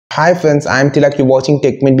Hi friends, I'm Tilak. You're watching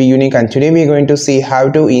TechMate Be Unique, and today we're going to see how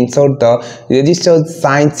to insert the registered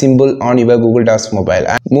sign symbol on your Google Docs mobile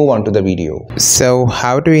and move on to the video. So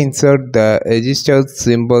how to insert the registered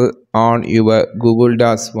symbol on your Google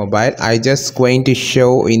Docs mobile, I just going to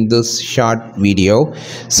show in this short video.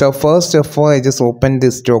 So first of all, I just open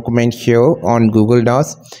this document here on Google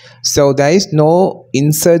Docs. So there is no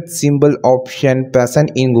insert symbol option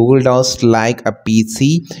present in Google Docs like a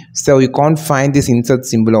PC. So you can't find this insert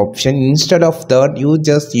symbol option. Instead of that, you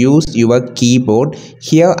just use your keyboard.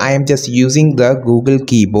 Here I am just using the Google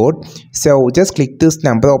keyboard. So just click this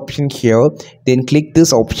number option here, then click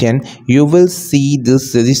this option. You will see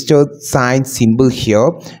this registered sign symbol here.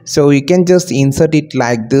 So you can just insert it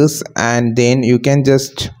like this, and then you can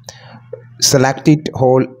just select it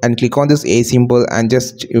whole and click on this A symbol, and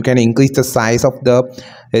just you can increase the size of the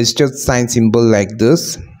registered sign symbol like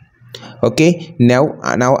this. Okay, now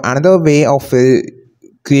another way of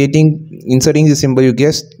inserting the symbol, you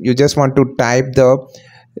just want to type the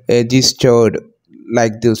registered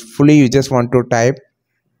like this fully. You just want to type.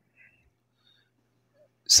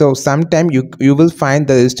 So sometime you will find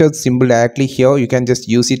the registered symbol directly here. You can just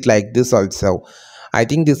use it like this also. I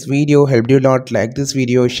think this video helped you a lot. Like this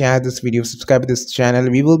video, share this video, subscribe to this channel.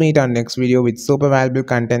 We will meet on next video with super valuable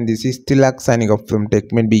content. This is Tilak signing off from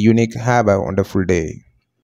TechMate Be Unique. Have a wonderful day.